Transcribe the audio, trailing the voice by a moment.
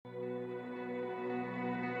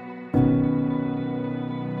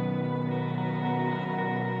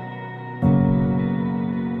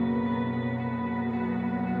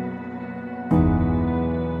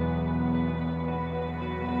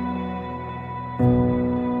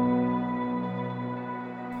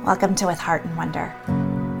Welcome to With Heart and Wonder.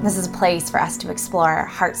 This is a place for us to explore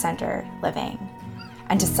heart-centered living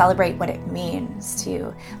and to celebrate what it means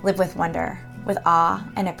to live with wonder, with awe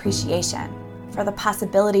and appreciation for the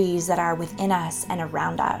possibilities that are within us and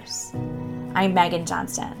around us. I'm Megan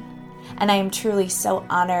Johnston, and I am truly so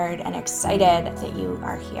honored and excited that you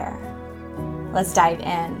are here. Let's dive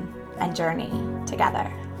in and journey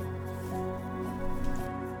together.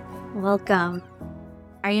 Welcome.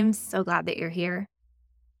 I am so glad that you're here.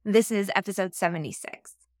 This is episode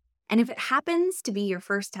 76. And if it happens to be your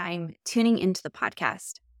first time tuning into the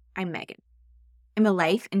podcast, I'm Megan. I'm a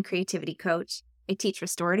life and creativity coach. I teach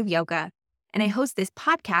restorative yoga, and I host this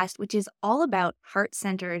podcast, which is all about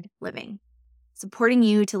heart-centered living, supporting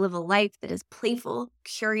you to live a life that is playful,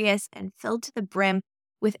 curious, and filled to the brim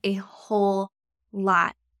with a whole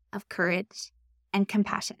lot of courage and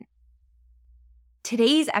compassion.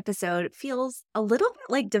 Today's episode feels a little bit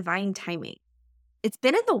like divine timing. It's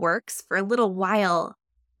been in the works for a little while,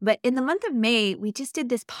 but in the month of May, we just did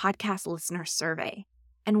this podcast listener survey.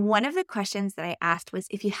 And one of the questions that I asked was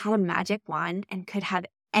if you had a magic wand and could have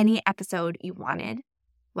any episode you wanted,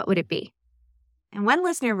 what would it be? And one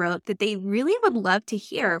listener wrote that they really would love to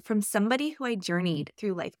hear from somebody who I journeyed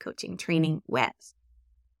through life coaching training with.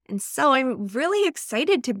 And so I'm really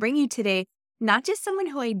excited to bring you today not just someone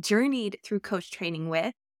who I journeyed through coach training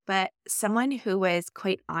with, but someone who was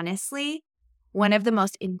quite honestly one of the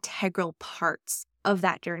most integral parts of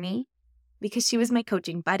that journey because she was my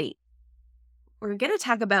coaching buddy. We're going to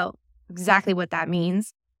talk about exactly what that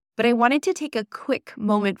means, but I wanted to take a quick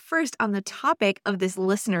moment first on the topic of this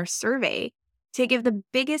listener survey to give the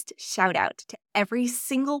biggest shout out to every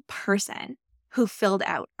single person who filled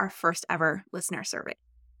out our first ever listener survey.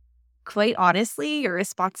 Quite honestly, your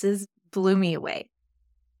responses blew me away.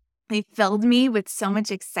 They filled me with so much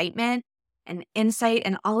excitement and insight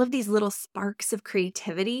and all of these little sparks of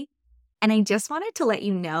creativity. And I just wanted to let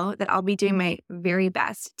you know that I'll be doing my very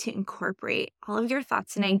best to incorporate all of your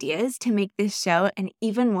thoughts and ideas to make this show an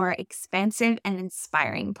even more expansive and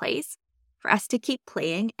inspiring place for us to keep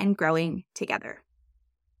playing and growing together.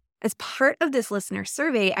 As part of this listener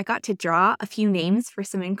survey, I got to draw a few names for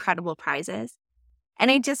some incredible prizes. And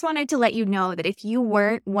I just wanted to let you know that if you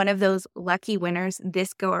weren't one of those lucky winners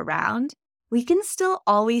this go around, we can still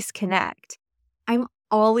always connect. I'm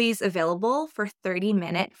always available for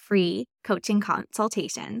 30-minute free coaching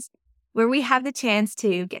consultations where we have the chance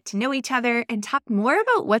to get to know each other and talk more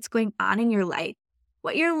about what's going on in your life,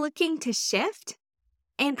 what you're looking to shift,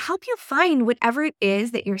 and help you find whatever it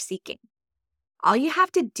is that you're seeking. All you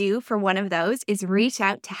have to do for one of those is reach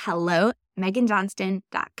out to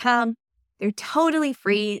hello@meganjohnston.com. They're totally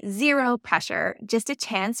free, zero pressure, just a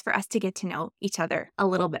chance for us to get to know each other a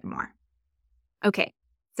little bit more. Okay,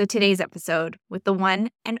 so today's episode with the one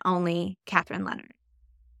and only Catherine Lenhardt.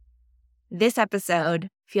 This episode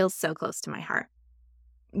feels so close to my heart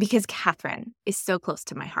because Catherine is so close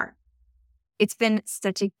to my heart. It's been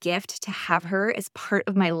such a gift to have her as part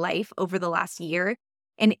of my life over the last year.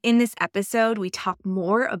 And in this episode, we talk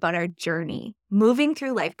more about our journey, moving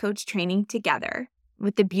through life coach training together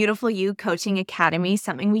with the Beautiful You Coaching Academy,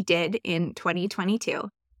 something we did in 2022.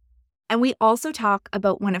 And we also talk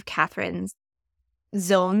about one of Catherine's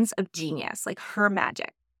zones of genius, like her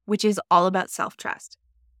magic, which is all about self-trust.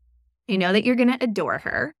 You know that you're going to adore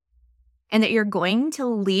her and that you're going to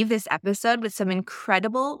leave this episode with some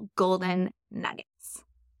incredible golden nuggets.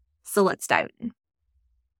 So let's dive in.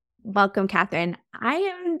 Welcome, Catherine. I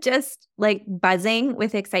am just like buzzing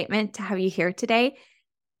with excitement to have you here today. It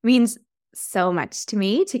means so much to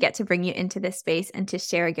me to get to bring you into this space and to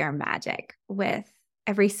share your magic with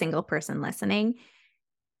every single person listening.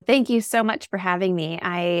 Thank you so much for having me.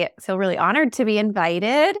 I feel really honored to be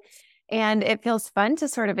invited, and it feels fun to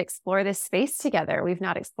sort of explore this space together. We've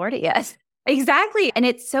not explored it yet. Exactly. And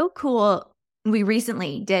it's so cool. We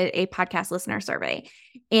recently did a podcast listener survey,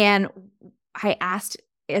 and I asked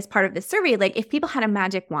as part of this survey, like if people had a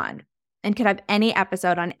magic wand and could have any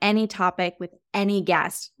episode on any topic with any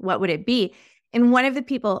guest, what would it be? And one of the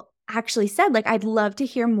people actually said, like, I'd love to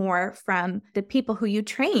hear more from the people who you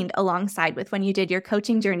trained alongside with when you did your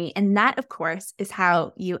coaching journey. And that, of course, is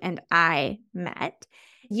how you and I met.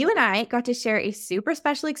 You and I got to share a super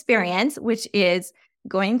special experience, which is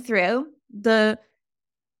going through the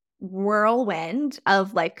whirlwind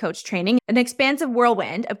of life coach training, an expansive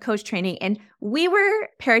whirlwind of coach training. And we were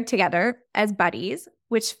paired together as buddies,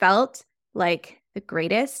 which felt like the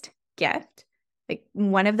greatest gift, like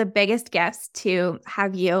one of the biggest gifts to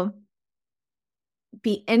have you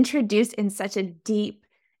be introduced in such a deep,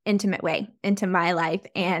 intimate way into my life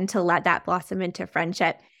and to let that blossom into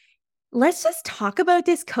friendship. let's just talk about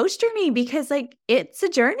this coach journey because like it's a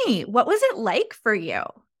journey. What was it like for you?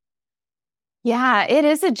 Yeah, it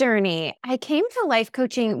is a journey. I came to life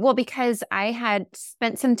coaching, well, because I had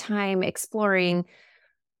spent some time exploring,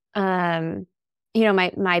 um,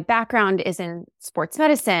 my background is in sports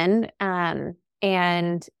medicine.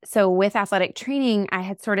 And so with athletic training, I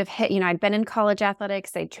had sort of hit, I'd been in college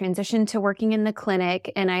athletics, I transitioned to working in the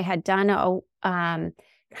clinic, and I had done kind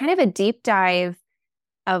of a deep dive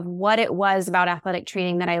of what it was about athletic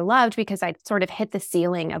training that I loved, because I'd sort of hit the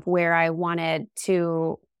ceiling of where I wanted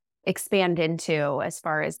to expand into as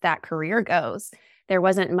far as that career goes. There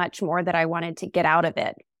wasn't much more that I wanted to get out of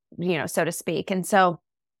it, so to speak. And so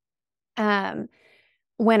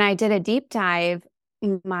when I did a deep dive,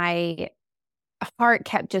 my heart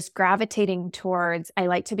kept just gravitating towards, I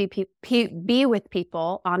like to be with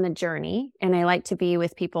people on the journey, and I like to be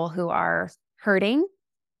with people who are hurting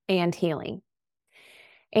and healing.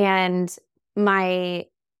 And my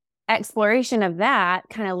exploration of that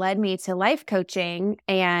kind of led me to life coaching.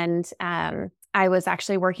 And I was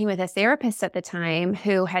actually working with a therapist at the time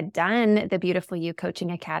who had done the Beautiful You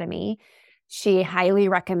Coaching Academy. She highly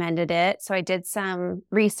recommended it. So I did some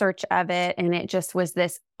research of it, and it just was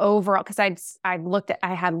this overall, because I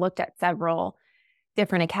had looked at several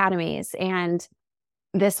different academies, and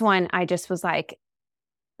this one I just was like,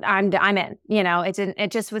 I'm in,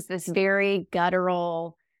 it just was this very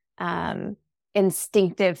guttural,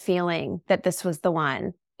 instinctive feeling that this was the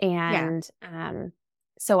one. And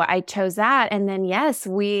so I chose that. And then, yes,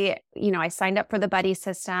 I signed up for the buddy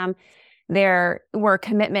system. There were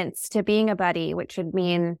commitments to being a buddy, which would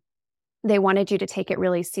mean they wanted you to take it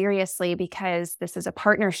really seriously, because this is a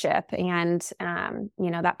partnership, and,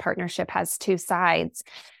 that partnership has two sides.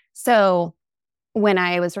 So when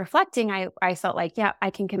I was reflecting, I felt like, yeah,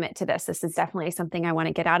 I can commit to this. This is definitely something I want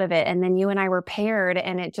to get out of it. And then you and I were paired,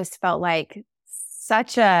 and it just felt like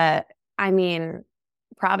such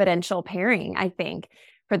providential pairing, I think,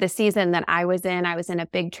 for the season that I was in. I was in a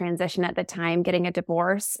big transition at the time, getting a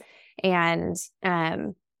divorce. And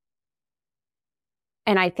I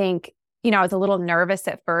think, I was a little nervous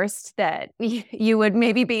at first that you would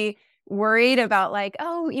maybe be worried about like,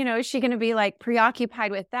 oh, is she going to be like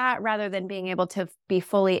preoccupied with that rather than being able to be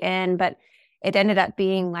fully in? But it ended up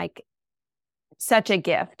being like such a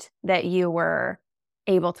gift that you were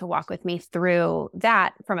able to walk with me through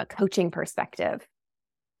that from a coaching perspective.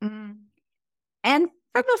 Mm. And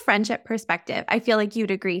from a friendship perspective, I feel like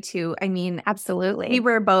you'd agree too. I mean, absolutely. We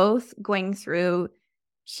were both going through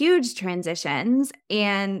huge transitions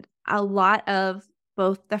and a lot of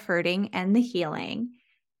both the hurting and the healing.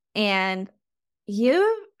 And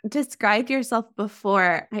you described yourself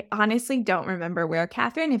before. I honestly don't remember where,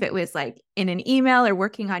 Catherine, if it was like in an email or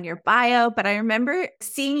working on your bio, but I remember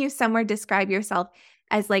seeing you somewhere describe yourself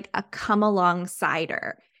as like a come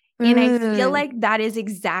alongsider. And I feel like that is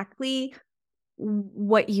exactly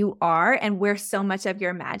what you are, and where so much of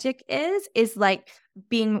your magic is like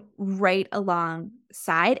being right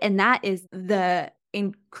alongside. And that is the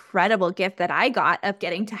incredible gift that I got of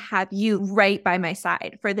getting to have you right by my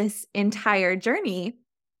side for this entire journey.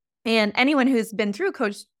 And anyone who's been through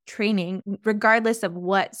coach training, regardless of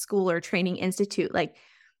what school or training institute, like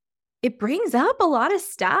it brings up a lot of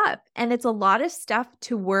stuff, and it's a lot of stuff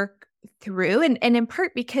to work through. And in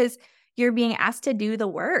part because you're being asked to do the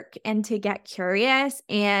work and to get curious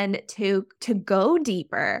and to go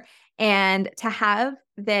deeper and to have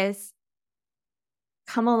this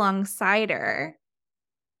come alongside her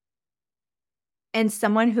and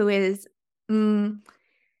someone who is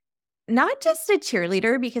not just a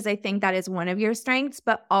cheerleader, because I think that is one of your strengths,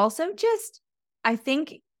 but also just, I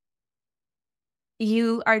think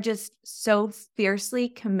you are just so fiercely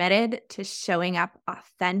committed to showing up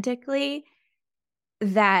authentically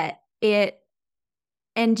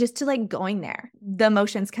and just to like going there, the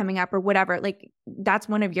emotions coming up or whatever, like that's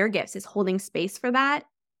one of your gifts, is holding space for that.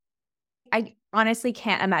 I honestly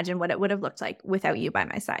can't imagine what it would have looked like without you by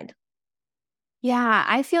my side. Yeah,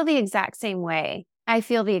 I feel the exact same way. And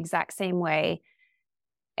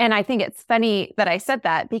I think it's funny that I said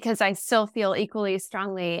that, because I still feel equally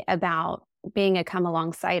strongly about being a come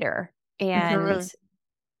alongsider. And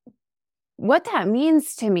what that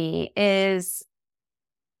means to me is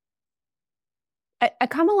a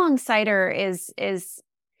come alongsider is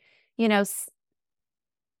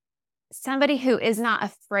somebody who is not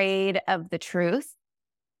afraid of the truth,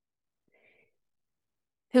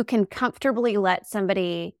 who can comfortably let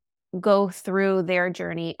somebody go through their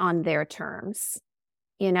journey on their terms.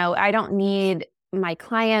 I don't need my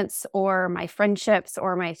clients or my friendships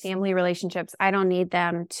or my family relationships, I don't need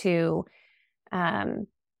them to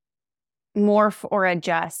morph or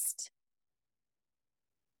adjust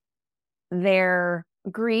their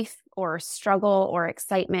grief or struggle or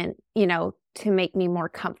excitement, to make me more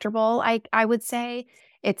comfortable. I would say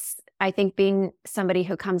I think being somebody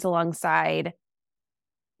who comes alongside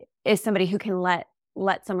is somebody who can let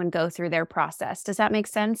someone go through their process. Does that make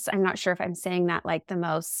sense? I'm not sure if I'm saying that like the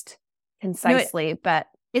most concisely, but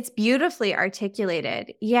it's beautifully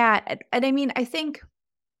articulated. Yeah. And I mean, I think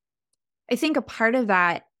a part of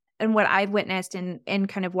that, and what I've witnessed in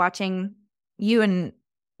kind of watching you, and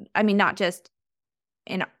I mean, not just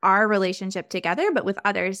in our relationship together, but with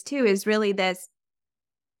others too, is really this,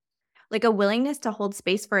 like, a willingness to hold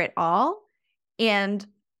space for it all and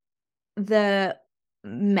the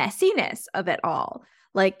messiness of it all.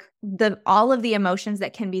 Like all of the emotions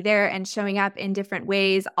that can be there and showing up in different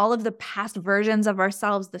ways, all of the past versions of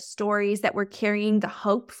ourselves, the stories that we're carrying, the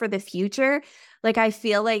hope for the future. Like, I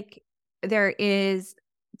feel like there is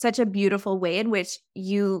such a beautiful way in which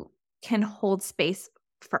you can hold space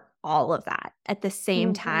for all of that at the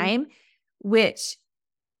same time, which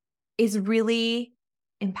is really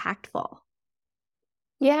impactful.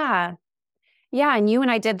 Yeah. Yeah. And you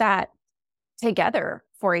and I did that together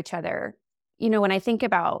for each other. When I think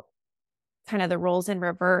about kind of the roles in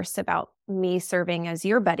reverse about me serving as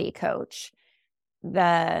your buddy coach,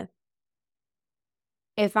 if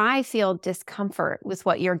I feel discomfort with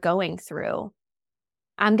what you're going through,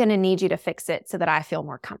 I'm going to need you to fix it so that I feel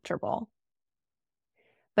more comfortable.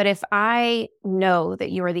 But if I know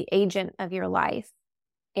that you are the agent of your life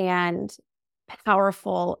and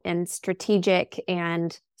powerful and strategic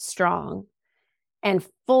and strong and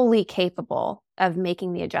fully capable of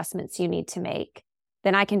making the adjustments you need to make,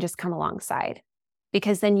 then I can just come alongside,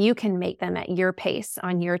 because then you can make them at your pace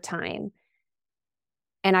on your time.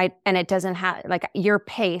 And it doesn't have, like, your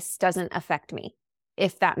pace doesn't affect me,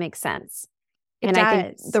 if that makes sense. I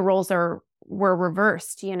think the roles were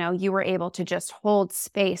reversed. You were able to just hold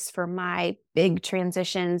space for my big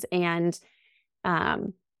transitions and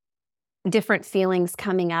different feelings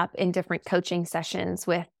coming up in different coaching sessions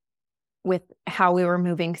with how we were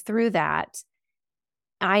moving through that.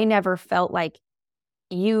 I never felt like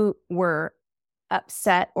you were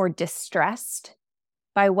upset or distressed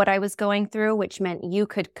by what I was going through, which meant you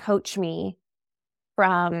could coach me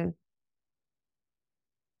from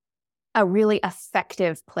a really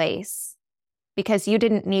effective place, because you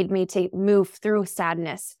didn't need me to move through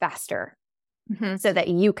sadness faster so that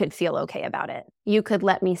you could feel okay about it. You could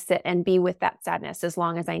let me sit and be with that sadness as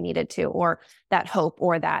long as I needed to, or that hope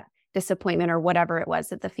or that disappointment or whatever it was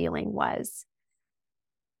that the feeling was.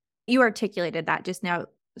 You articulated that just now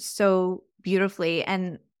so beautifully.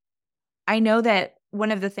 And I know that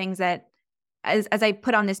one of the things that, as I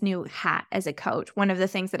put on this new hat as a coach, one of the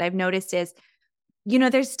things that I've noticed is,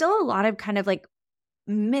 there's still a lot of kind of like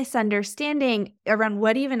misunderstanding around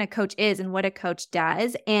what even a coach is and what a coach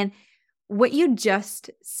does. And what you just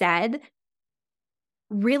said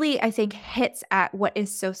really, I think, hits at what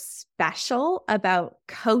is so special about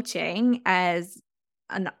coaching as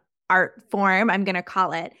an art form, I'm going to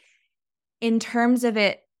call it, in terms of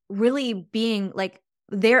it really being like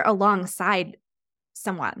there alongside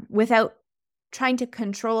someone without trying to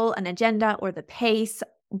control an agenda or the pace,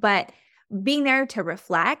 but being there to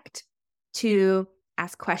reflect, to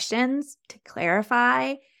ask questions, to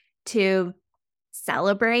clarify, to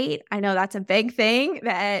celebrate. I know that's a big thing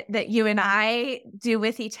that you and I do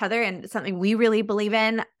with each other, and something we really believe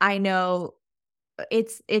in. I know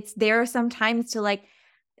it's there sometimes to like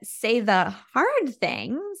say the hard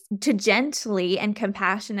things, to gently and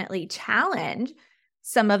compassionately challenge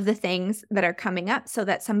some of the things that are coming up so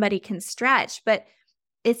that somebody can stretch. But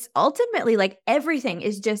it's ultimately like everything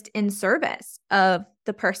is just in service of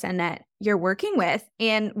the person that you're working with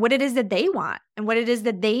and what it is that they want and what it is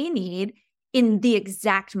that they need in the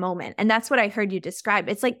exact moment. And that's what I heard you describe.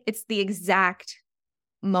 It's like, it's the exact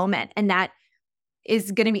moment, and that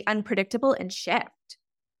is going to be unpredictable and shift.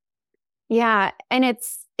 Yeah. And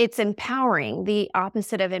it's empowering. The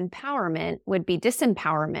opposite of empowerment would be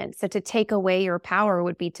disempowerment. So to take away your power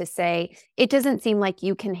would be to say, it doesn't seem like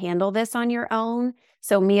you can handle this on your own.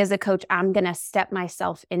 So me as a coach, I'm going to step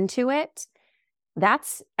myself into it.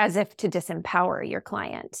 That's as if to disempower your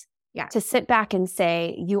client. Yeah. To sit back and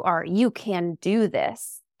say, you can do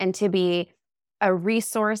this, and to be a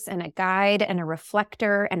resource and a guide and a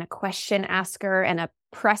reflector and a question asker and a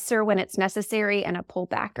presser when it's necessary and a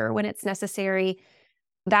pullbacker when it's necessary.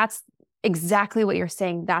 That's exactly what you're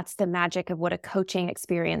saying. That's the magic of what a coaching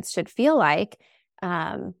experience should feel like.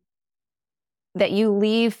 That you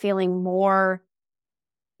leave feeling more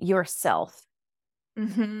yourself,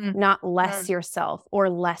 not less yourself or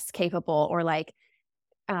less capable, or like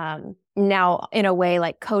now in a way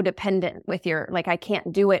like codependent with like I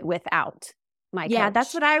can't do it without my coach.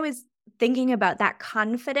 That's what I was thinking about, that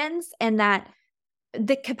confidence and that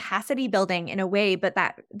the capacity building in a way, but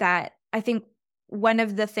that I think one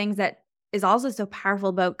of the things that is also so powerful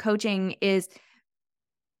about coaching is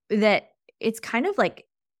that it's kind of like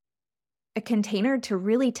a container to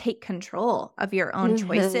really take control of your own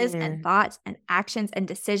choices and thoughts and actions and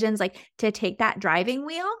decisions, like to take that driving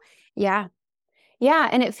wheel. Yeah. Yeah.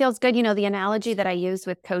 And it feels good. The analogy that I use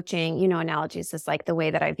with coaching, analogies is like the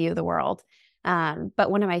way that I view the world.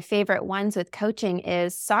 But one of my favorite ones with coaching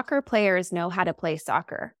is soccer players know how to play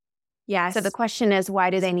soccer. Yes. So the question is, why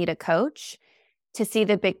do they need a coach? To see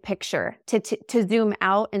the big picture, to zoom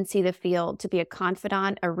out and see the field, to be a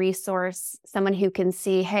confidant, a resource, someone who can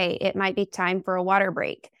see, hey, it might be time for a water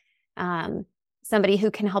break. Somebody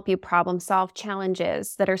who can help you problem solve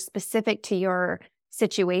challenges that are specific to your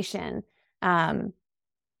situation. Some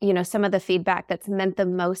of the feedback that's meant the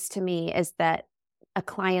most to me is that a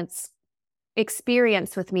client's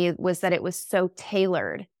experience with me was that it was so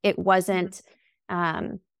tailored. It wasn't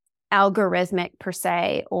algorithmic per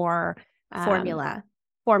se, or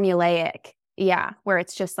formulaic. Yeah. Where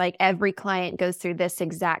it's just like every client goes through this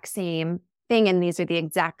exact same thing. And these are the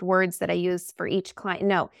exact words that I use for each client.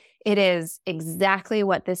 No, it is exactly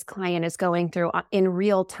what this client is going through in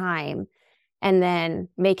real time. And then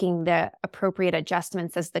making the appropriate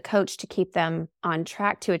adjustments as the coach to keep them on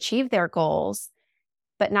track to achieve their goals,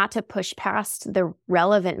 but not to push past the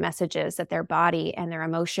relevant messages that their body and their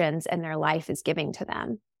emotions and their life is giving to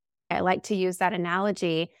them. I like to use that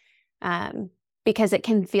analogy because it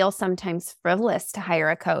can feel sometimes frivolous to hire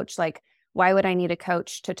a coach. Like, why would I need a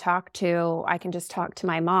coach to talk to? I can just talk to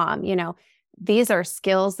my mom. These are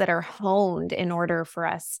skills that are honed in order for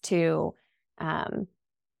us to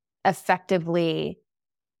effectively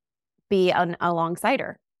be alongside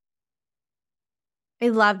her. I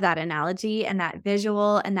love that analogy and that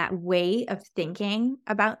visual and that way of thinking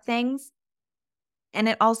about things. And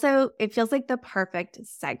it feels like the perfect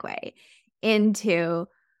segue into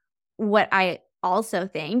what I also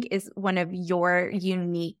think is one of your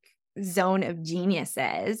unique zone of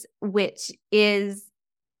geniuses, which is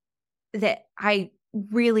that I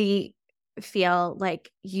really feel like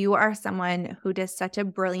you are someone who does such a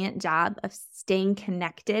brilliant job of staying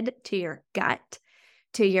connected to your gut,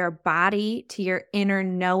 to your body, to your inner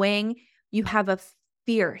knowing. You have a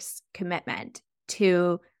fierce commitment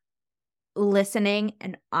to listening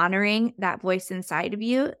and honoring that voice inside of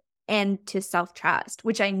you, and to self-trust,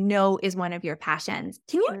 which I know is one of your passions.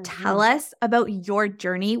 Can you tell us about your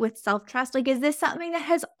journey with self-trust? Like, is this something that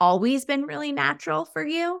has always been really natural for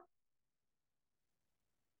you?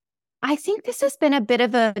 I think this has been a bit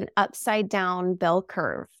of an upside down bell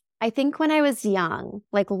curve. I think when I was young,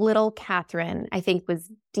 like little Catherine, I think was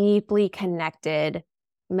deeply connected,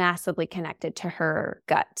 massively connected to her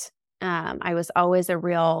gut. I was always a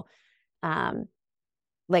real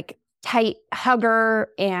like tight hugger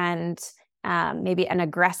and maybe an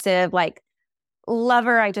aggressive like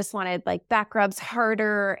lover. I just wanted like back rubs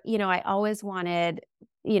harder. I always wanted,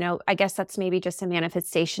 I guess that's maybe just a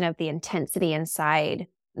manifestation of the intensity inside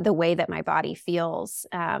the way that my body feels.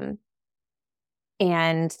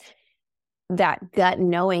 And that gut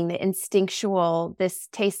knowing, the instinctual, this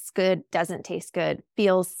tastes good, doesn't taste good,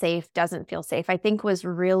 feels safe, doesn't feel safe, I think was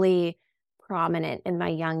really prominent in my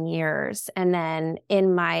young years. And then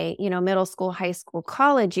in my, middle school, high school,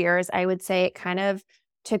 college years, I would say it kind of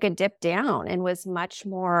took a dip down and was much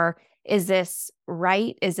more, is this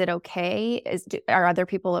right? Is it okay? Are other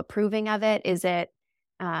people approving of it? Is it,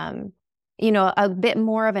 a bit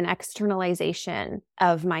more of an externalization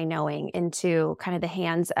of my knowing into kind of the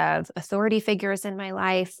hands of authority figures in my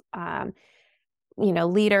life,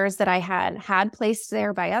 leaders that I had placed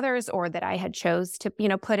there by others or that I had chose to,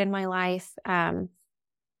 put in my life. And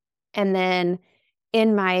then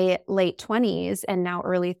in my late 20s and now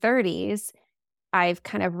early 30s, I've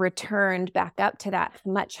kind of returned back up to that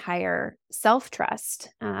much higher self-trust.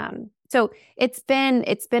 So it's been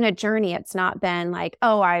a journey. It's not been like,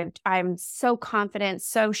 oh, I'm so confident,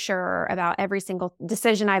 so sure about every single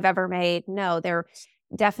decision I've ever made. No, there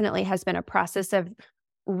definitely has been a process of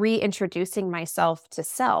reintroducing myself to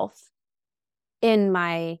self in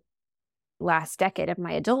my last decade of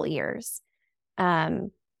my adult years.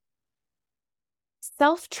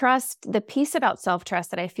 Self-trust, the piece about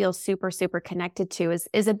self-trust that I feel super, super connected to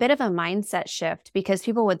is a bit of a mindset shift, because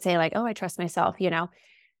people would say like, oh, I trust myself,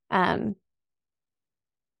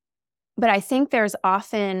 but I think there's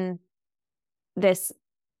often this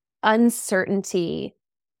uncertainty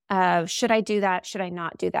of, should I do that? Should I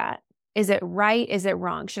not do that? Is it right? Is it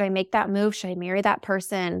wrong? Should I make that move? Should I marry that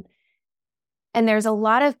person? And there's a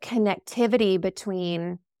lot of connectivity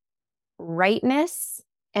between rightness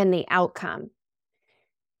and the outcome.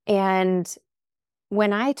 And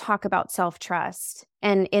when I talk about self-trust,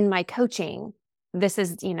 and in my coaching, this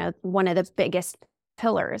is, one of the biggest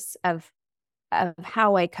pillars of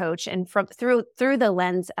how I coach, and through the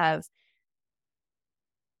lens of,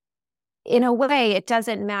 in a way, it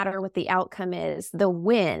doesn't matter what the outcome is. The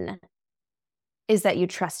win is that you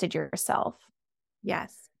trusted yourself.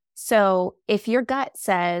 Yes. So if your gut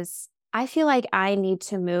says, I feel like I need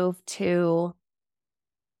to move to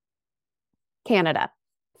Canada.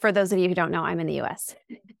 For those of you who don't know, I'm in the US.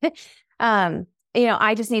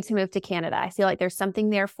 I just need to move to Canada. I feel like there's something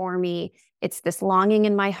there for me. It's this longing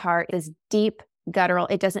in my heart, this deep guttural.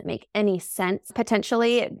 It doesn't make any sense.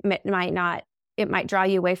 Potentially, it might not. It might draw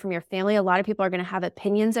you away from your family. A lot of people are going to have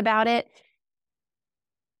opinions about it.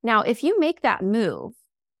 Now, if you make that move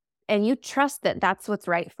and you trust that that's what's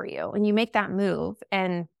right for you, and you make that move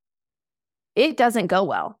and it doesn't go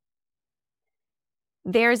well,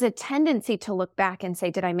 there's a tendency to look back and say,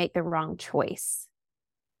 did I make the wrong choice?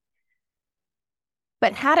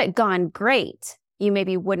 But had it gone great, you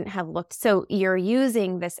maybe wouldn't have looked. So you're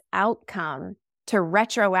using this outcome to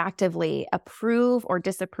retroactively approve or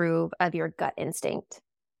disapprove of your gut instinct.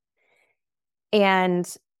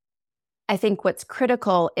 And I think what's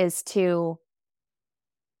critical is to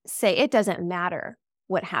say it doesn't matter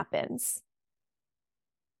what happens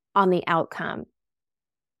on the outcome.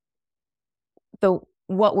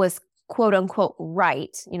 What was quote unquote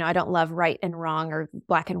right, I don't love right and wrong or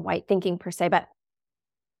black and white thinking per se, but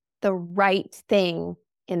the right thing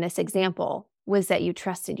in this example was that you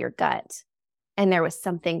trusted your gut and there was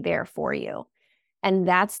something there for you. And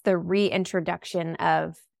that's the reintroduction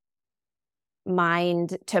of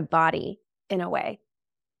mind to body in a way.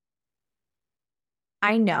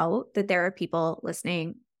 I know that there are people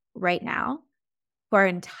listening right now who are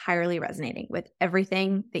entirely resonating with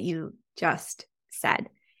everything that you just said.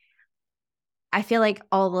 I feel like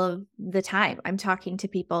all of the time I'm talking to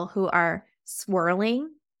people who are swirling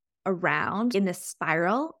around in the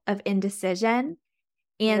spiral of indecision.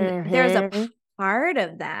 And there's a part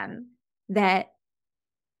of them that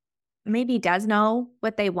maybe does know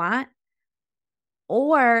what they want,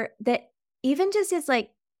 or that even just is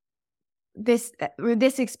like this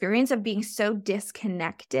experience of being so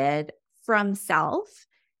disconnected from self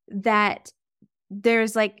that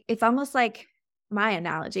there's like, it's almost like, my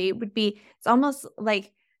analogy would be, it's almost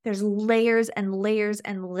like there's layers and layers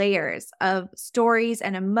and layers of stories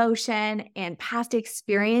and emotion and past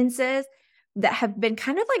experiences that have been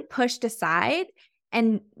kind of like pushed aside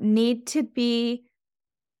and need to be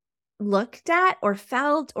looked at or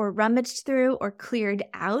felt or rummaged through or cleared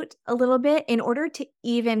out a little bit in order to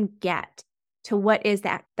even get to what is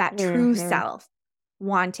that true self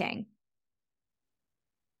wanting.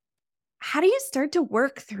 How do you start to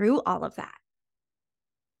work through all of that?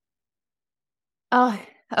 Oh,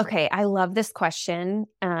 okay. I love this question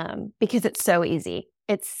because it's so easy.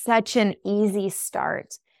 It's such an easy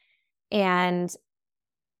start. And,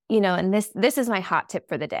 and this is my hot tip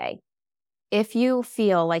for the day. If you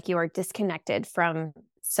feel like you are disconnected from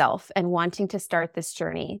self and wanting to start this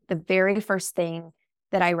journey, the very first thing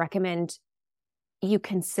that I recommend you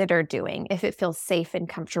consider doing, if it feels safe and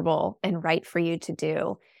comfortable and right for you to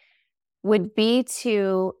do, would be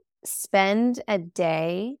to spend a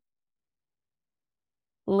day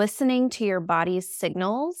listening to your body's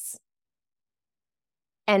signals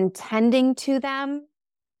and tending to them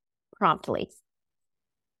promptly.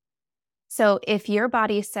 So if your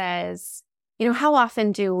body says, how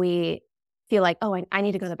often do we feel like, oh, I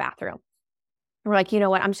need to go to the bathroom? We're like, you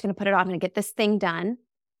know what? I'm just going to put it off and get this thing done.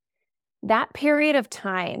 That period of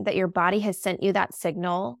time that your body has sent you that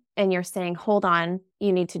signal and you're saying, hold on,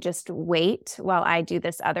 you need to just wait while I do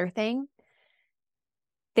this other thing.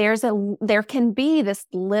 There can be this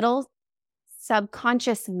little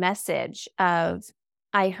subconscious message of,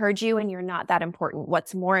 I heard you and you're not that important.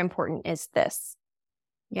 What's more important is this.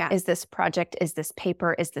 Yeah. Is this project? Is this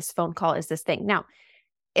paper? Is this phone call? Is this thing? Now,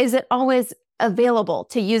 is it always available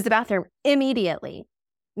to use the bathroom immediately?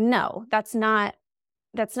 No, that's not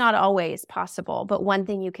always possible. But one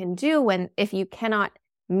thing you can do if you cannot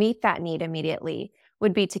meet that need immediately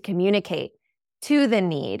would be to communicate to the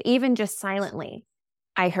need, even just silently.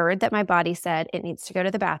 I heard that my body said it needs to go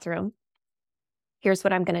to the bathroom. Here's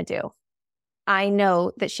what I'm going to do. I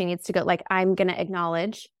know that she needs to go. Like, I'm going to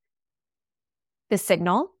acknowledge the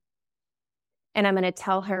signal and I'm going to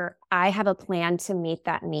tell her I have a plan to meet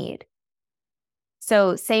that need.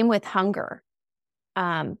 So same with hunger.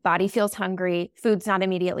 Body feels hungry. Food's not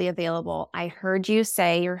immediately available. I heard you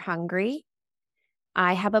say you're hungry.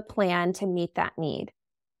 I have a plan to meet that need.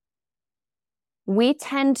 We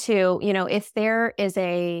tend to, if there is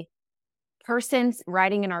a person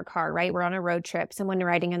riding in our car, right? We're on a road trip, someone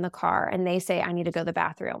riding in the car, and they say, I need to go to the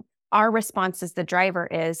bathroom. Our response as the driver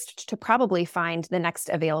is to probably find the next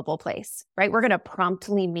available place, right? We're going to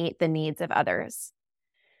promptly meet the needs of others.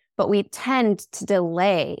 But we tend to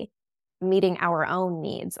delay meeting our own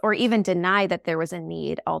needs or even deny that there was a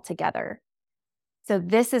need altogether. So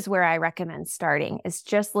this is where I recommend starting, is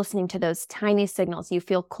just listening to those tiny signals. You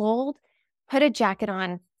feel cold, put a jacket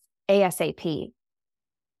on ASAP.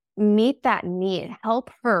 Meet that need.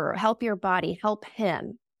 Help her, help your body, help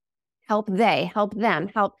him, help they, help them,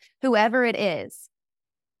 help whoever it is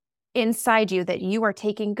inside you that you are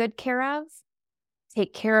taking good care of.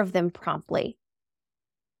 Take care of them promptly.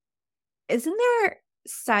 Isn't there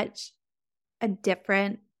such a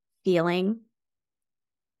different feeling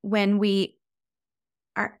when we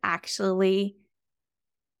are actually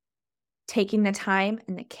taking the time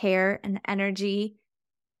and the care and the energy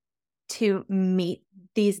to meet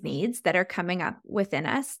these needs that are coming up within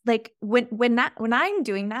us? Like when I'm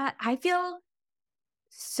doing that, I feel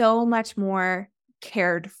so much more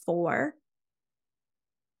cared for.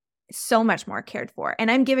 So much more cared for.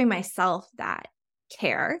 And I'm giving myself that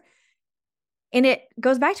care. And it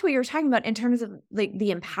goes back to what you were talking about in terms of like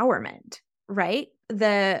the empowerment, right?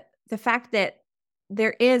 The fact that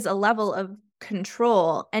there is a level of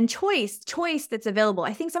control and choice that's available.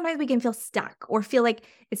 I think sometimes we can feel stuck or feel like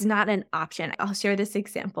it's not an option. I'll share this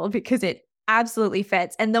example because it absolutely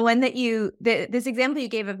fits. And the one that this example you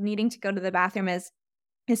gave of needing to go to the bathroom is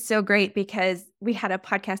so great because we had a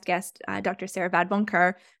podcast guest, Dr. Sarah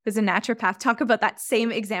Vadbonker, who's a naturopath, talk about that same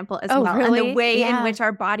example as well. Really? And the way in which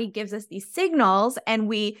our body gives us these signals and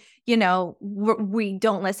we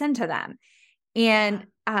don't listen to them. And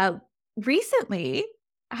recently,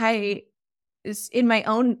 I was in my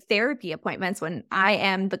own therapy appointments when I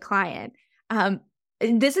am the client. And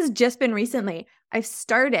this has just been recently. I've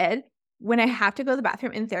started when I have to go to the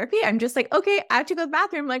bathroom in therapy, I'm just like, okay, I have to go to the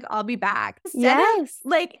bathroom. Like, I'll be back. Yes.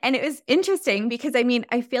 And it was interesting because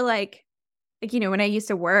I feel like, when I used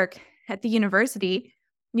to work at the university,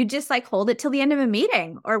 you just like hold it till the end of a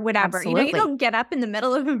meeting or whatever. Absolutely. You don't get up in the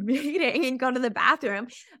middle of a meeting and go to the bathroom.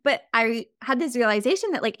 But I had this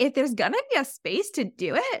realization that like, if there's going to be a space to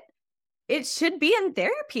do it, it should be in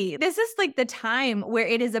therapy. This is like the time where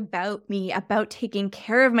it is about me, about taking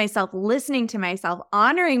care of myself, listening to myself,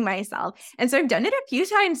 honoring myself. And so I've done it a few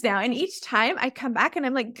times now. And each time I come back and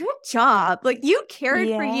I'm like, good job. Like you cared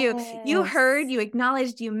for you. You heard, you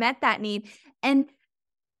acknowledged, you met that need. And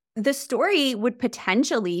the story would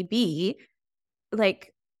potentially be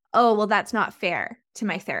like, oh, well, that's not fair to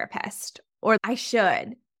my therapist, or I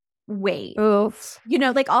should wait. Oof.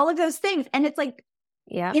 Like all of those things. And it's like,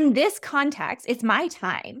 yeah. In this context, it's my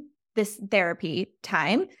time, this therapy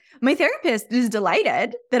time. My therapist is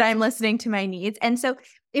delighted that I'm listening to my needs. And so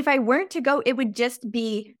if I weren't to go, it would just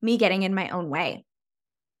be me getting in my own way.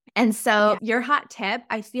 And so your hot tip,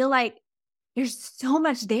 I feel like there's so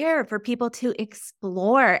much there for people to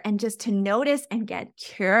explore and just to notice and get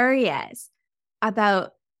curious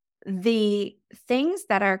about the things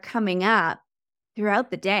that are coming up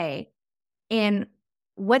throughout the day and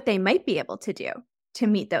what they might be able to do to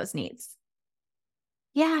meet those needs.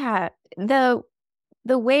 Yeah. The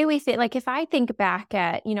way we think, like if I think back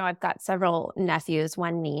at, I've got several nephews,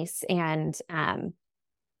 one niece, and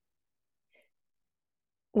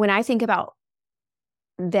when I think about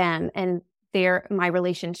them and my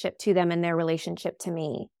relationship to them and their relationship to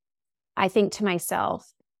me, I think to myself,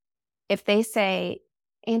 if they say,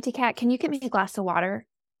 Auntie Kat, can you get me a glass of water?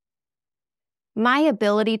 My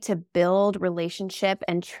ability to build relationship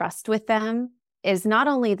and trust with them is not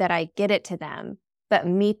only that I get it to them, but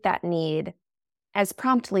meet that need as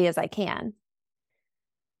promptly as I can.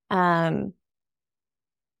 So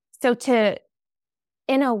to,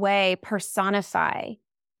 in a way, personify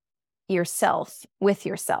yourself with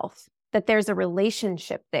yourself, that there's a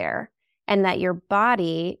relationship there and that your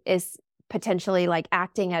body is potentially like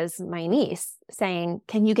acting as my niece saying,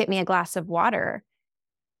 can you get me a glass of water?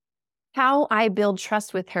 How I build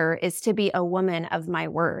trust with her is to be a woman of my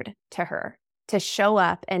word to her, to show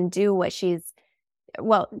up and do what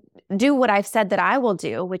do what I've said that I will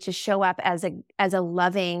do, which is show up as a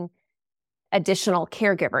loving additional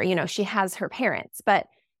caregiver. She has her parents, but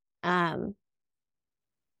I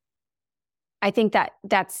think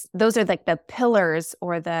those are like the pillars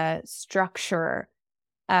or the structure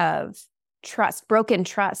of trust. Broken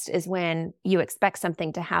trust is when you expect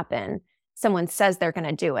something to happen. Someone says they're going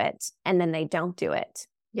to do it and then they don't do it.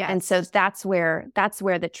 Yeah. And so that's where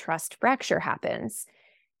the trust fracture happens.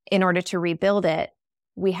 In order to rebuild it,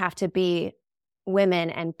 we have to be women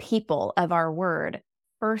and people of our word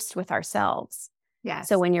first with ourselves. Yes.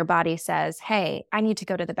 So when your body says, hey, I need to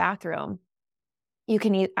go to the bathroom, you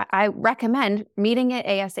can, I recommend meeting it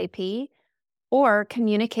ASAP or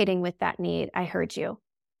communicating with that need. I heard you.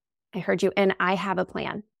 And I have a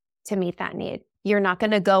plan to meet that need. You're not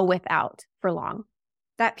going to go without for long.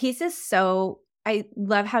 That piece is I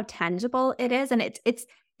love how tangible it is. And it's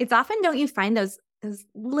often, don't you find those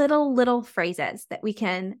little phrases that we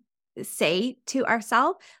can say to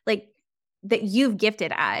ourselves, like that you've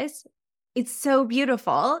gifted us. It's so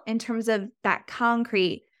beautiful in terms of that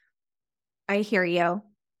concrete, I hear you.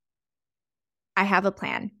 I have a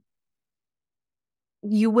plan.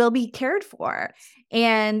 You will be cared for.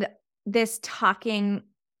 And this talking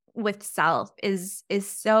with self is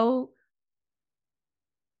so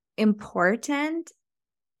important.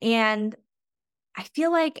 And I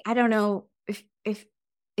feel like, I don't know if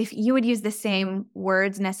you would use the same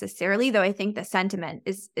words necessarily, though I think the sentiment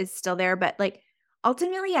is still there. But like,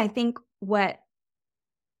 ultimately, I think what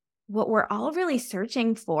we're all really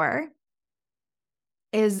searching for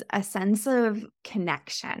is a sense of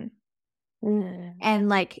connection and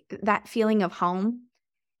like that feeling of home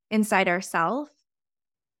inside ourselves,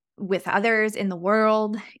 with others, in the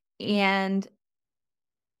world. And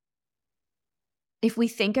if we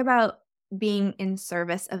think about being in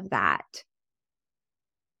service of that,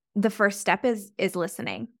 the first step is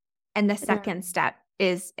listening. And the second step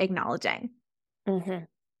is acknowledging. Mm-hmm.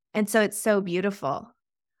 And so it's so beautiful.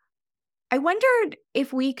 I wondered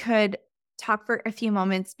if we could talk for a few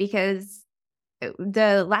moments, because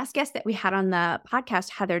the last guest that we had on the podcast,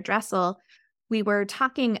 Heather Dressel, we were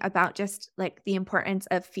talking about just like the importance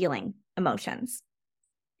of feeling emotions.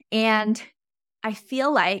 And I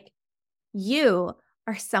feel like you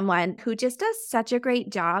are someone who just does such a great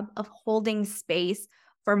job of holding space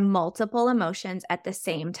for multiple emotions at the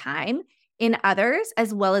same time in others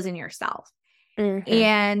as well as in yourself. Mm-hmm.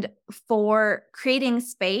 And for creating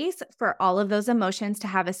space for all of those emotions to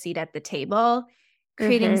have a seat at the table,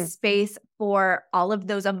 creating space for all of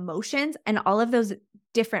those emotions and all of those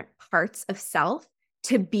different parts of self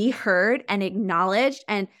to be heard and acknowledged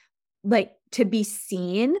and like to be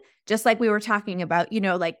seen, just like we were talking about,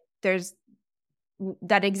 like there's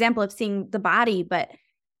that example of seeing the body, but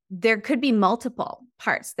there could be multiple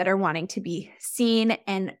parts that are wanting to be seen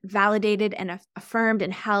and validated and affirmed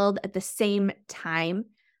and held at the same time.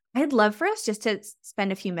 I'd love for us just to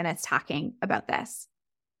spend a few minutes talking about this.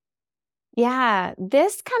 Yeah,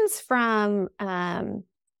 this comes from,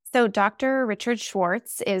 so Dr. Richard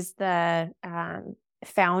Schwartz is the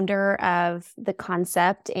founder of the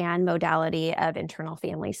concept and modality of internal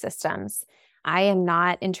family systems. I am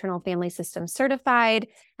not internal family system certified,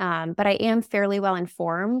 but I am fairly well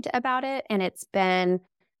informed about it. And it's been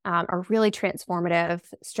a really transformative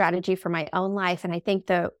strategy for my own life. And I think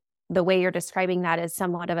the way you're describing that is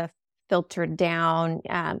somewhat of a filtered down,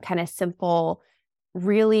 kind of simple,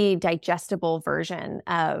 really digestible version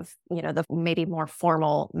of, the maybe more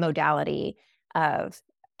formal modality of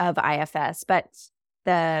IFS. But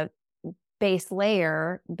the base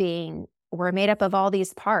layer being, we're made up of all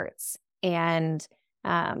these parts. And,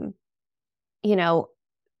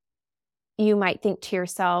 you might think to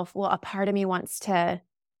yourself, well, a part of me wants to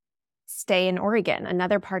stay in Oregon.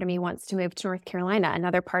 Another part of me wants to move to North Carolina.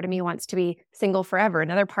 Another part of me wants to be single forever.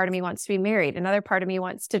 Another part of me wants to be married. Another part of me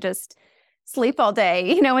wants to just sleep all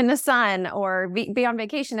day, in the sun, or be on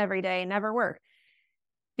vacation every day and never work.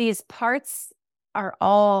 These parts are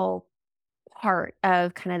all part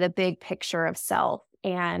of kind of the big picture of self.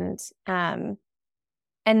 And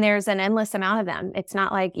there's an endless amount of them. It's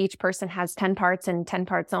not like each person has 10 parts and 10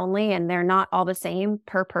 parts only, and they're not all the same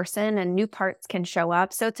per person, and new parts can show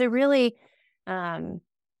up. So it's a really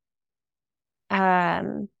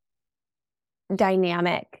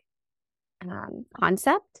dynamic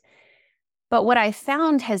concept. But what I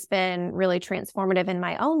found has been really transformative in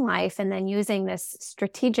my own life, and then using this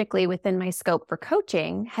strategically within my scope for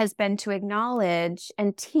coaching, has been to acknowledge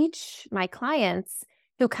and teach my clients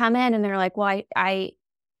who come in and they're like, well, I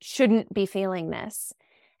shouldn't be feeling this.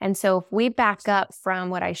 And so if we back up from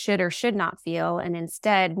what I should or should not feel and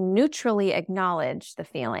instead neutrally acknowledge the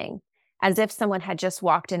feeling, as if someone had just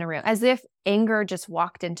walked in a room, as if anger just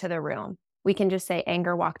walked into the room, we can just say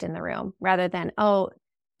anger walked in the room, rather than, oh,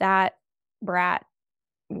 that brat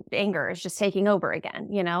anger is just taking over again,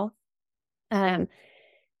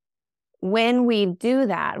 when we do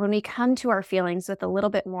that, when we come to our feelings with a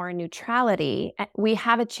little bit more neutrality, we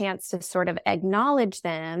have a chance to sort of acknowledge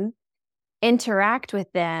them, interact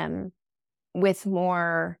with them with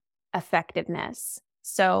more effectiveness.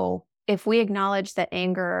 So if we acknowledge that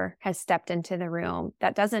anger has stepped into the room,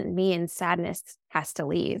 that doesn't mean sadness has to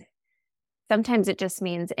leave. Sometimes it just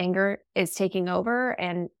means anger is taking over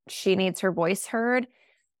and she needs her voice heard.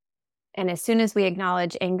 And as soon as we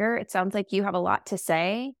acknowledge anger, it sounds like you have a lot to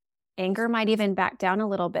say. Anger might even back down a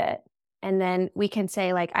little bit. And then we can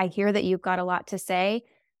say, like, I hear that you've got a lot to say.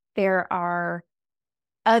 There are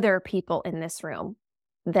other people in this room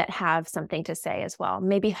that have something to say as well.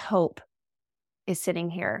 Maybe hope is sitting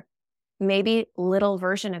here. Maybe little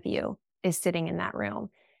version of you is sitting in that room.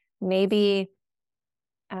 Maybe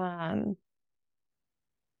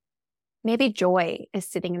joy is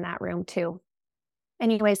sitting in that room too.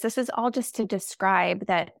 Anyways, this is all just to describe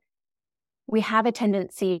that we have a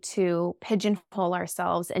tendency to pigeonhole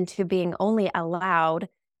ourselves into being only allowed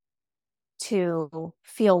to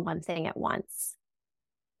feel one thing at once.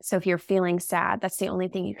 So if you're feeling sad, that's the only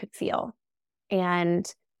thing you could feel.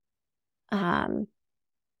 And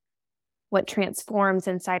what transforms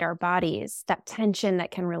inside our bodies, that tension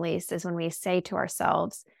that can release, is when we say to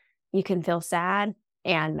ourselves, you can feel sad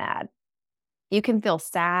and mad. You can feel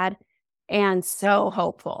sad and so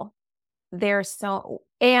hopeful.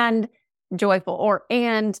 And joyful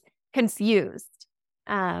and confused.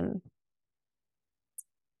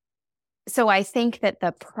 So I think that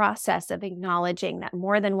the process of acknowledging that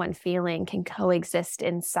more than one feeling can coexist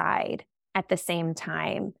inside at the same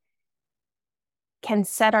time can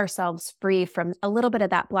set ourselves free from a little bit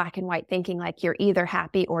of that black and white thinking, like you're either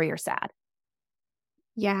happy or you're sad.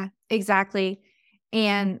 Yeah, exactly.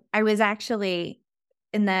 And I was actually,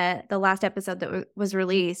 in the last episode that was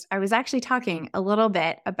released, I was actually talking a little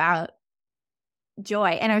bit about joy.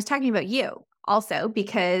 And I was talking about you also,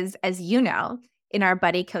 because as you know, in our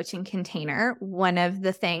buddy coaching container, one of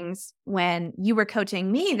the things when you were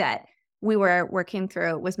coaching me that we were working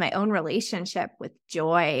through was my own relationship with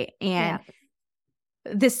joy and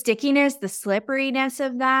the stickiness, the slipperiness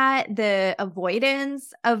of that, the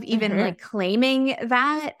avoidance of even like claiming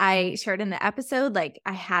that. I shared in the episode, like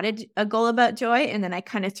I had a goal about joy and then I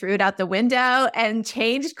kind of threw it out the window and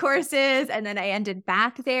changed courses. And then I ended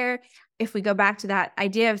back there. If we go back to that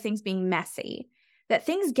idea of things being messy, that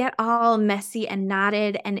things get all messy and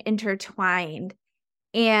knotted and intertwined.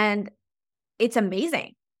 And it's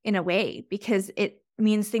amazing in a way because it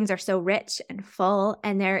means things are so rich and full.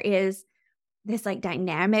 And there is this like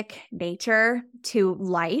dynamic nature to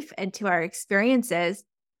life and to our experiences.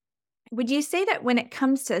 Would you say that when it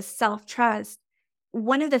comes to self-trust,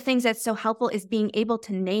 one of the things that's so helpful is being able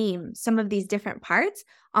to name some of these different parts,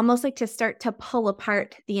 almost like to start to pull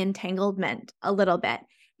apart the entanglement a little bit?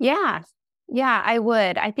 Yeah, I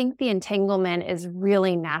would. I think the entanglement is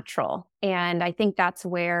really natural. And I think that's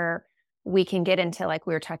where we can get into, like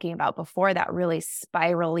we were talking about before, that really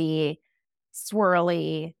spirally,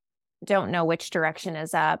 swirly, don't know which direction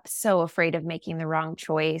is up, so afraid of making the wrong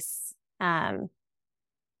choice.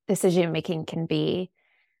 Decision making can be.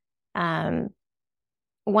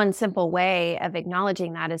 One simple way of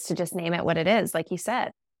acknowledging that is to just name it what it is, like you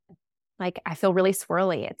said. Like, I feel really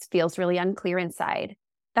swirly. It feels really unclear inside.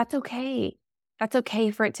 That's okay. That's okay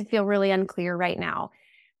for it to feel really unclear right now.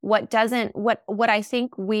 What I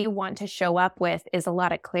think we want to show up with is a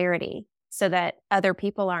lot of clarity so that other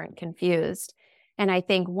people aren't confused. And I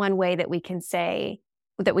think one way that we can say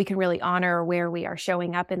that we can really honor where we are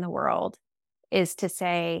showing up in the world is to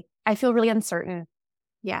say, I feel really uncertain.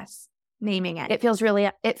 Yes. Naming it. It feels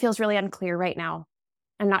really unclear right now.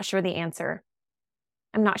 I'm not sure the answer.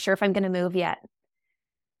 I'm not sure if I'm going to move yet.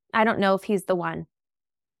 I don't know if he's the one.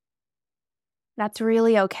 That's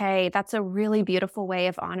really okay. That's a really beautiful way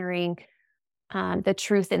of honoring the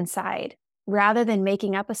truth inside, rather than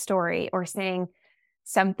making up a story or saying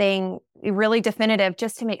something really definitive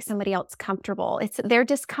just to make somebody else comfortable. It's their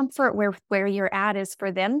discomfort where you're at is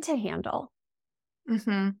for them to handle.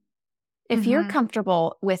 If you're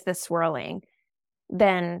comfortable with the swirling,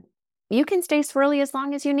 then you can stay swirly as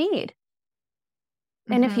long as you need.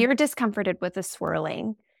 And if you're discomforted with the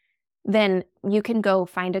swirling, then you can go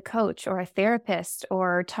find a coach or a therapist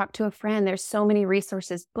or talk to a friend. There's so many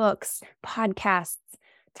resources, books, podcasts,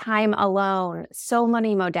 time alone, so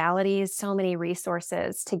many modalities, so many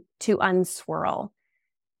resources to unswirl.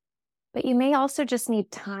 But you may also just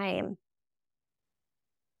need time.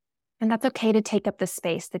 And that's okay to take up the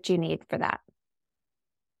space that you need for that.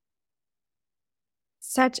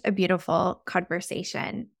 Such a beautiful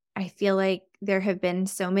conversation. I feel like there have been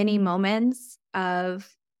so many moments of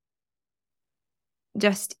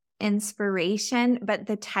just inspiration, but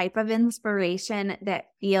the type of inspiration that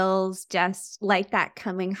feels just like that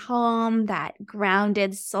coming home, that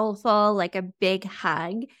grounded, soulful, like a big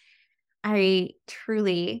hug. I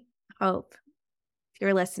truly hope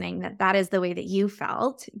you're listening, that is the way that you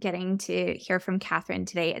felt getting to hear from Catherine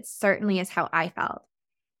today. It certainly is how I felt.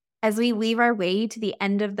 As we weave our way to the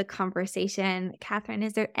end of the conversation, Catherine,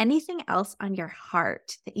 is there anything else on your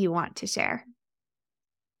heart that you want to share?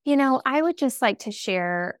 I would just like to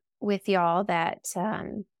share with y'all that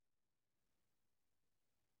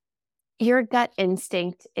your gut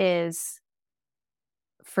instinct is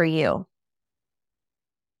for you,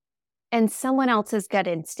 and someone else's gut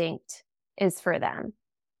instinct is for them.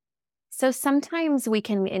 So sometimes we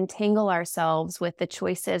can entangle ourselves with the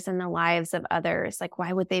choices in the lives of others. Like,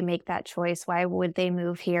 why would they make that choice? Why would they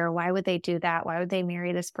move here? Why would they do that? Why would they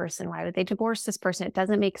marry this person? Why would they divorce this person? It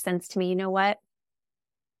doesn't make sense to me. You know what?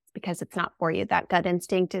 It's because it's not for you. That gut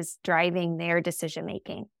instinct is driving their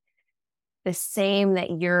decision-making. The same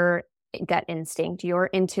that your gut instinct, your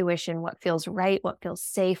intuition, what feels right, what feels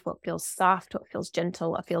safe, what feels soft, what feels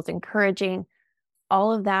gentle, what feels encouraging,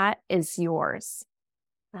 all of that is yours.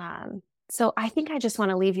 So I think I just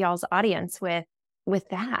want to leave y'all's audience with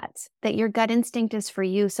that your gut instinct is for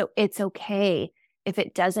you. So it's okay if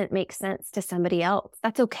it doesn't make sense to somebody else.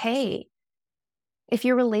 That's okay. If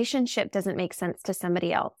your relationship doesn't make sense to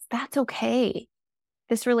somebody else, that's okay.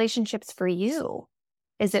 This relationship's for you.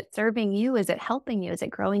 Is it serving you? Is it helping you? Is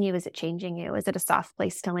it growing you? Is it changing you? Is it a soft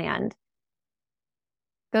place to land?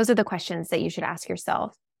 Those are the questions that you should ask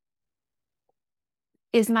yourself.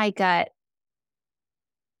 Is my gut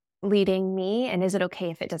leading me? And is it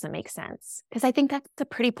okay if it doesn't make sense? Because I think that's a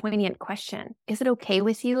pretty poignant question. Is it okay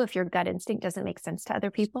with you if your gut instinct doesn't make sense to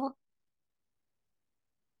other people?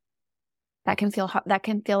 That can feel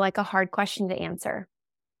like a hard question to answer.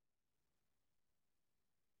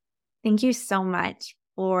 Thank you so much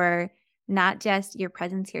for not just your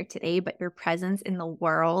presence here today, but your presence in the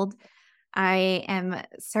world. I am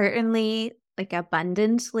certainly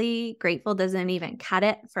abundantly grateful, doesn't even cut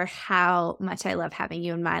it, for how much I love having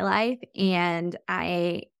you in my life. And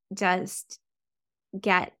I just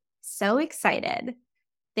get so excited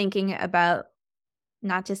thinking about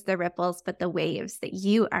not just the ripples, but the waves that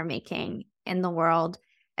you are making in the world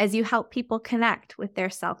as you help people connect with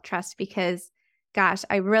their self-trust. Because gosh,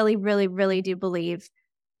 I really, really, really do believe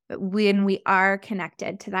that when we are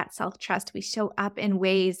connected to that self-trust, we show up in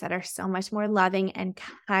ways that are so much more loving and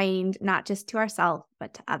kind, not just to ourselves,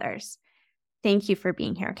 but to others. Thank you for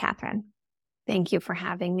being here, Catherine. Thank you for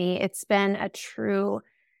having me. It's been a true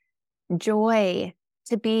joy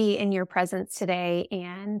to be in your presence today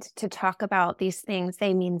and to talk about these things.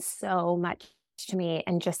 They mean so much to me.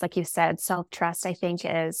 And just like you said, self-trust, I think,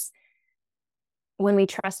 is when we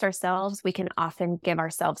trust ourselves, we can often give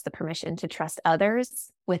ourselves the permission to trust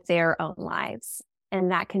others with their own lives.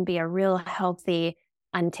 And that can be a real healthy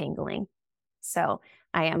untangling. So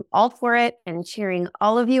I am all for it and cheering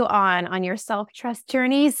all of you on your self-trust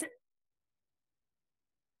journeys.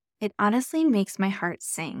 It honestly makes my heart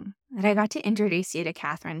sing that I got to introduce you to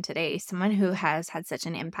Catherine today, someone who has had such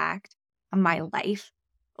an impact on my life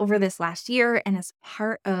over this last year and as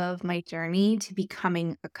part of my journey to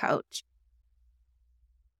becoming a coach.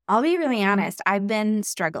 I'll be really honest, I've been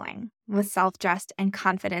struggling with self-trust and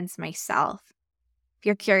confidence myself. If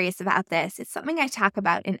you're curious about this, it's something I talk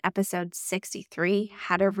about in episode 63,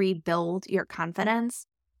 How to Rebuild Your Confidence.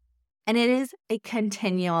 And it is a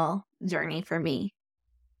continual journey for me.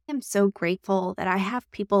 I'm so grateful that I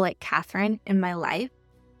have people like Catherine in my life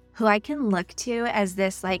who I can look to as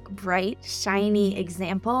this bright, shiny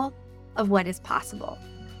example of what is possible.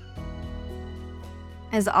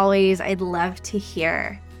 As always, I'd love to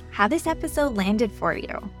hear how this episode landed for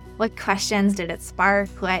you. What questions did it spark?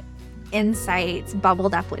 What insights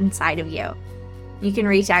bubbled up inside of you? You can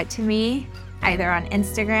reach out to me either on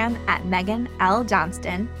Instagram at Megan L.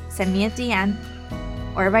 Johnston, send me a DM,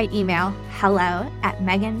 or by email,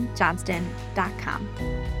 hello@meganjohnston.com.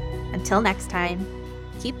 Until next time,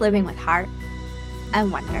 keep living with heart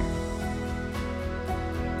and wonder.